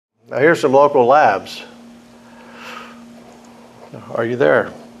Now here's some local labs. Are you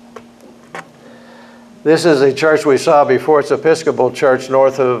there? This is a church we saw before. It's Episcopal Church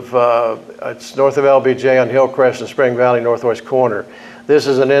north of LBJ on Hillcrest and Spring Valley northwest corner. This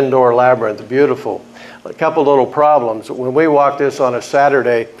is an indoor labyrinth, beautiful. A couple little problems. When we walk this on a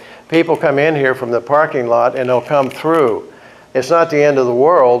Saturday, people come in here from the parking lot and they'll come through. It's not the end of the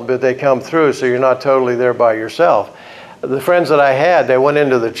world, but they come through, so you're not totally there by yourself. The friends that I had, they went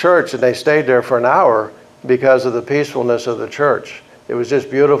into the church and they stayed there for an hour because of the peacefulness of the church. It was just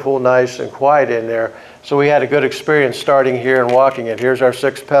beautiful, nice, and quiet in there. So we had a good experience starting here and walking it. Here's our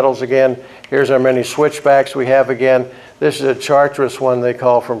 6 pedals again. Here's our many switchbacks we have again. This is a Chartreuse one they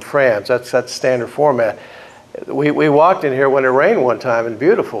call from France. That's standard format. We walked in here when it rained one time, and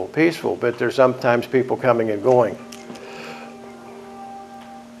beautiful, peaceful, but there's sometimes people coming and going.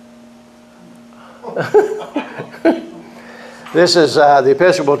 This is the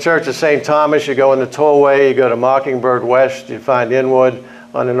Episcopal Church of St. Thomas. You go in the tollway, you go to Mockingbird West, you find Inwood.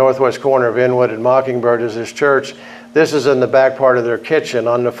 On the northwest corner of Inwood and Mockingbird is this church. This is in the back part of their kitchen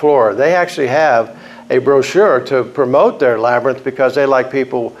on the floor. They actually have a brochure to promote their labyrinth because they like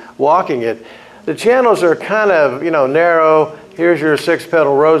people walking it. The channels are kind of, narrow. Here's your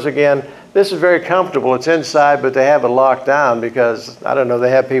 6-pedal rose again. This is very comfortable. It's inside, but they have it locked down because, I don't know,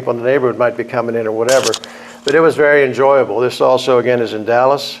 they have people in the neighborhood might be coming in or whatever. But it was very enjoyable. This also, again, is in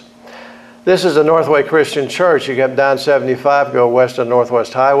Dallas. This is the Northway Christian Church. You get down 75, go west on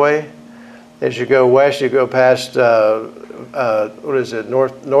Northwest Highway. As you go west, you go past, North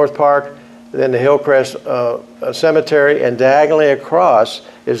Park, then the Hillcrest Cemetery, and diagonally across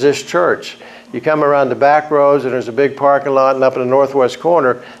is this church. You come around the back roads, and there's a big parking lot, and up in the northwest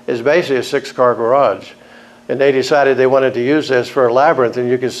corner is basically a 6-car garage. And they decided they wanted to use this for a labyrinth, and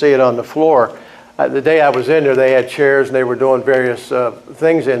you can see it on the floor. The day I was in there, they had chairs and they were doing various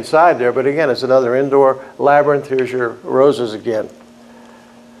things inside there. But again, it's another indoor labyrinth. Here's your roses again.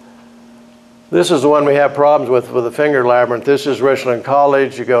 This is the one we have problems with the finger labyrinth. This is Richland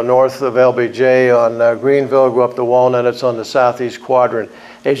College. You go north of LBJ on Greenville, go up to Walnut. It's on the southeast quadrant.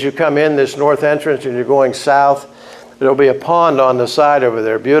 As you come in this north entrance and you're going south, there'll be a pond on the side over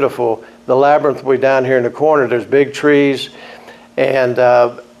there. Beautiful. The labyrinth will be down here in the corner. There's big trees. And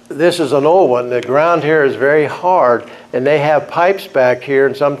this is an old one. The ground here is very hard, and they have pipes back here,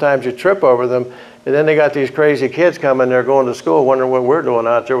 and sometimes you trip over them, and then they got these crazy kids coming there going to school, wondering what we're doing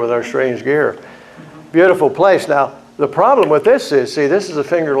out there with our strange gear. Beautiful place. Now, the problem with this is, see, this is a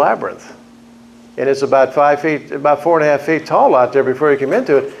finger labyrinth, and it's about 5 feet, about 4.5 feet tall out there before you come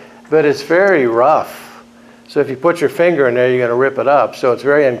into it, but it's very rough. So if you put your finger in there, you're going to rip it up, so it's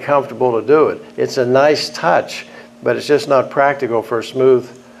very uncomfortable to do it. It's a nice touch, but it's just not practical for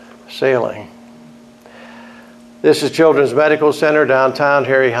smooth sailing. This is Children's Medical Center, downtown,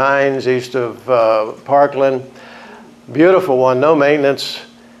 Harry Hines, east of Parkland. Beautiful one, no maintenance.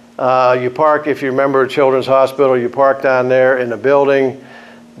 You park, if you remember Children's Hospital, you park down there in the building,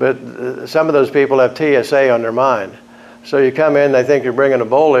 but some of those people have TSA on their mind. So you come in, they think you're bringing a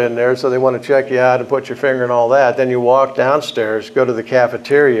bowl in there, so they want to check you out and put your finger and all that. Then you walk downstairs, go to the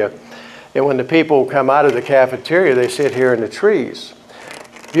cafeteria, and when the people come out of the cafeteria, they sit here in the trees.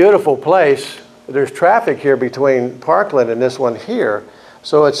 Beautiful place. There's traffic here between Parkland and this one here,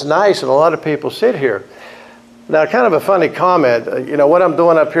 so it's nice, and a lot of people sit here. Now, kind of a funny comment, what I'm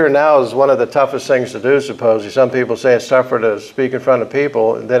doing up here now is one of the toughest things to do, supposedly. Some people say it's tougher to speak in front of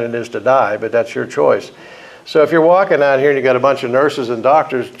people than it is to die, but that's your choice. So if you're walking out here and you got a bunch of nurses and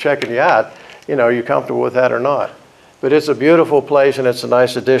doctors checking you out, are you comfortable with that or not? But it's a beautiful place, and it's a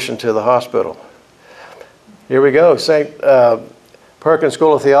nice addition to the hospital. Here we go, St. Perkins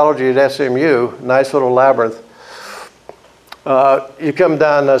School of Theology at SMU, nice little labyrinth. You come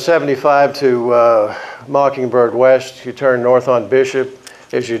down 75 to Mockingbird West, you turn north on Bishop.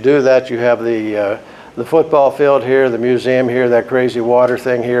 As you do that, you have the football field here, the museum here, that crazy water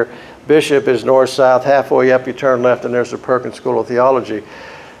thing here. Bishop is north-south, halfway up you turn left and there's the Perkins School of Theology.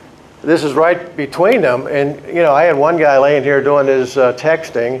 This is right between them, and I had one guy laying here doing his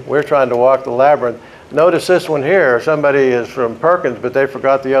texting. We're trying to walk the labyrinth. Notice this one here, somebody is from Perkins, but they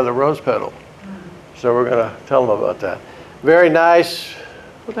forgot the other rose petal. So we're going to tell them about that. Very nice.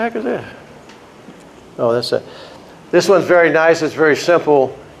 What the heck is this? Oh, that's it. This one's very nice. It's very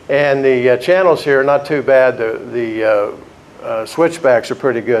simple. And the channels here are not too bad. The switchbacks are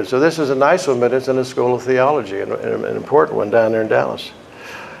pretty good. So this is a nice one, but it's in the School of Theology, an important one down there in Dallas.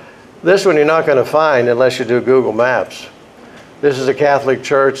 This one you're not going to find unless you do Google Maps. This is a Catholic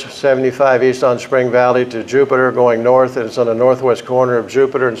church, 75 east on Spring Valley to Jupiter, going north, and it's on the northwest corner of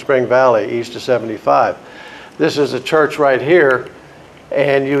Jupiter and Spring Valley, east of 75. This is a church right here,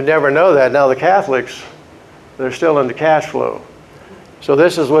 And you never know that. Now the Catholics, they're still into cash flow. So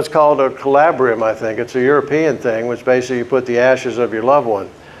this is what's called a calabrium, I think. It's a European thing, which basically you put the ashes of your loved one.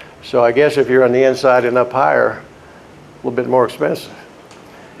 So I guess if you're on the inside and up higher, a little bit more expensive.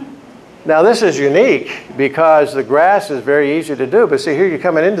 Now this is unique because the grass is very easy to do. But see, here you're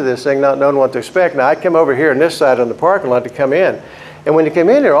coming into this thing not knowing what to expect. Now I come over here on this side on the parking lot to come in. And when you come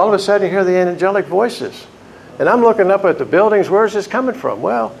in here, all of a sudden you hear the angelic voices. And I'm looking up at the buildings, where's this coming from?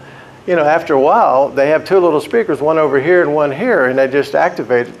 Well, you know, after a while, they have two little speakers, one over here and one here, and they just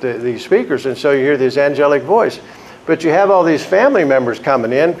activate these speakers, and so you hear this angelic voice. But you have all these family members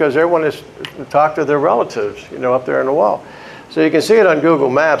coming in because everyone is to talk to their relatives, you know, up there on the wall. So you can see it on Google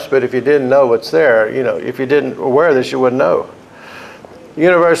Maps, but if you didn't know what's there, you know, if you didn't aware of this, you wouldn't know.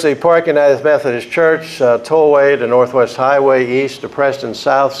 University Park, United Methodist Church, Tollway to Northwest Highway, east to Preston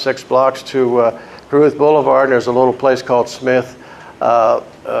South, 6 blocks to Ruth Boulevard, and there's a little place called Smith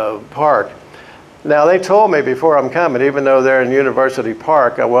Park. Now they told me before I'm coming, even though they're in University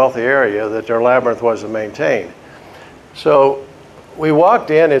Park, a wealthy area, that their labyrinth wasn't maintained. So we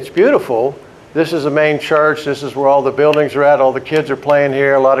walked in, it's beautiful. This is the main church, this is where all the buildings are at, all the kids are playing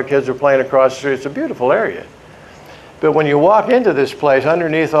here, a lot of kids are playing across the street. It's a beautiful area. But when you walk into this place,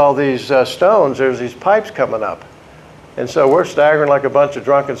 underneath all these stones, there's these pipes coming up. And so we're staggering like a bunch of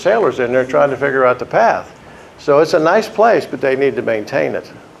drunken sailors in there trying to figure out the path. So it's a nice place, but they need to maintain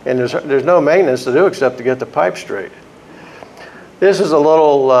it. And there's no maintenance to do except to get the pipe straight. This is a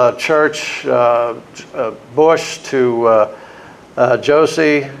little church, Bush to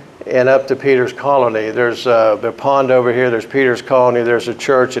Josie and up to Peter's Colony. There's the pond over here, there's Peter's Colony, there's a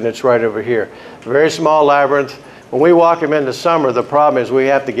church, and it's right over here. Very small labyrinth. When we walk them in the summer, the problem is we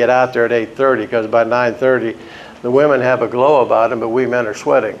have to get out there at 8:30 because by 9:30, the women have a glow about them, but we men are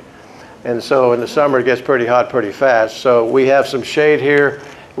sweating. And so in the summer, it gets pretty hot pretty fast. So we have some shade here.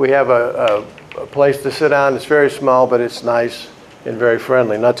 We have a place to sit down. It's very small, but it's nice and very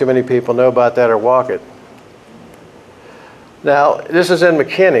friendly. Not too many people know about that or walk it. Now, this is in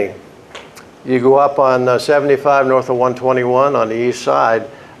McKinney. You go up on 75 north of 121 on the east side,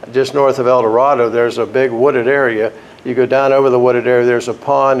 just north of El Dorado, there's a big wooded area. You go down over the wooded area, there's a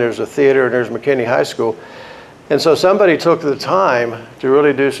pond, there's a theater, and there's McKinney High School. And so somebody took the time to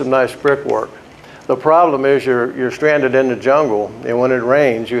really do some nice brickwork. The problem is you're stranded in the jungle, and when it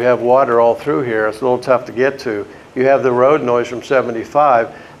rains, you have water all through here. It's a little tough to get to. You have the road noise from 75,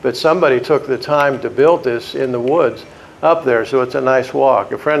 but somebody took the time to build this in the woods up there, so it's a nice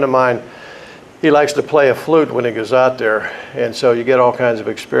walk. A friend of mine, he likes to play a flute when he goes out there, and so you get all kinds of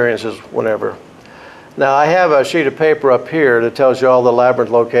experiences whenever. Now I have a sheet of paper up here that tells you all the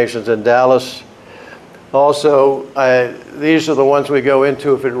labyrinth locations in Dallas. Also, these are the ones we go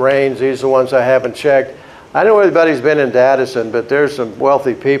into if it rains. These are the ones I haven't checked. I know everybody's been into Addison, but there's some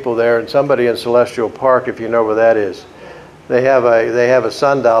wealthy people there, and somebody in Celestial Park, if you know where that is. They have a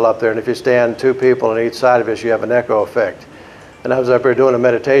sundial up there, and if you stand 2 people on each side of it, you have an echo effect. And I was up here doing a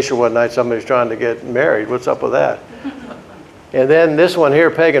meditation one night, somebody's trying to get married. What's up with that? And then this one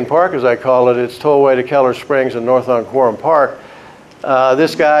here, Pagan Park as I call it, it's Tollway to Keller Springs and North on Quorum Park.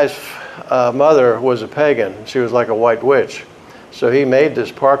 This guy's mother was a pagan. She was like a white witch. So he made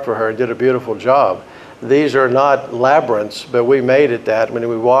this park for her and did a beautiful job. These are not labyrinths, but we made it that when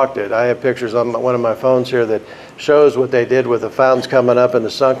we walked it. I have pictures on one of my phones here that shows what they did with the fountains coming up and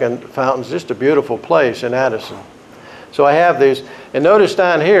the sunken fountains. Just a beautiful place in Addison. So I have these, and notice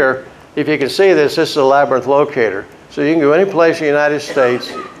down here, if you can see this, this is a labyrinth locator. So you can go any place in the United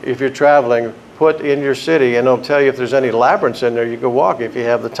States, if you're traveling, put in your city, and it'll tell you if there's any labyrinths in there. You can walk if you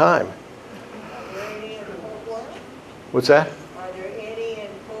have the time. What's that? Are there any in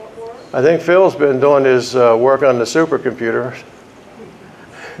Fort Worth? I think Phil's been doing his work on the supercomputer.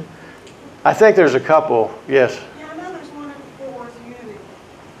 I think there's a couple, yes. Yeah, I know there's one in Fort Worth Unity.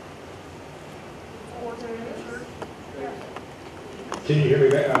 Fort Worth Unity Church. Can you hear me?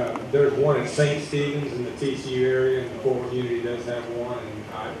 There's one at St. Stephen's in the TCU area, and the Fort Worth Unity does have one, and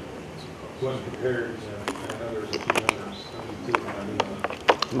I wasn't prepared. I know there's a few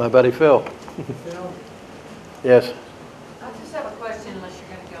others. My buddy Phil. Phil? Yes. I just have a question, unless you're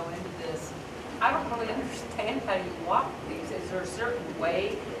going to go into this. I don't really understand how you walk these. Is there a certain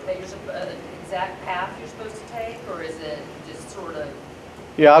way that you're an exact path you're supposed to take, or is it just sort of?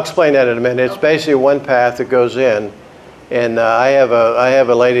 Yeah, I'll explain that in a minute. It's basically one path that goes in, and I have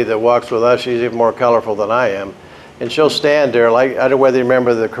a lady that walks with us. She's even more colorful than I am, and she'll stand there like, I don't know whether you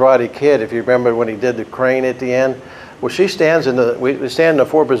remember the Karate Kid. If you remember when he did the crane at the end. Well, she stands in we stand in the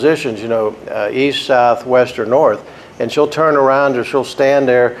 4 positions, you know, east, south, west, or north, and she'll turn around or she'll stand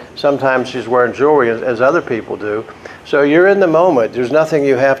there. Sometimes she's wearing jewelry, as other people do, So you're in the moment. There's nothing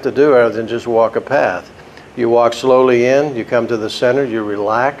you have to do other than just walk a path. You walk slowly in, you come to the center, you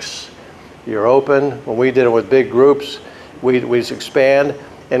relax, you're open. When we did it with big groups, we'd expand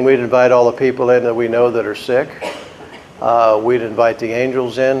and we'd invite all the people in that we know that are sick. We'd invite the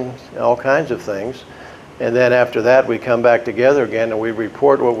angels in, all kinds of things. And then after that, we come back together again and we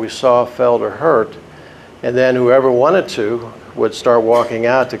report what we saw, felt, or heard. And then whoever wanted to would start walking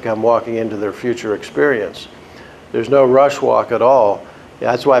out to come walking into their future experience. There's no rush walk at all.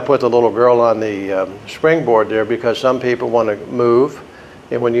 That's why I put the little girl on the springboard there, because some people want to move.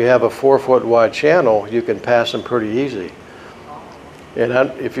 And when you have a 4-foot wide channel, you can pass them pretty easy. And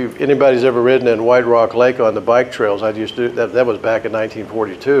if anybody's ever ridden in White Rock Lake on the bike trails, I used to, that was back in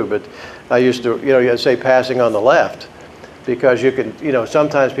 1942, but I used to, I'd say passing on the left, because you can,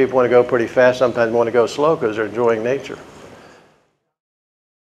 sometimes people want to go pretty fast, sometimes want to go slow because they're enjoying nature.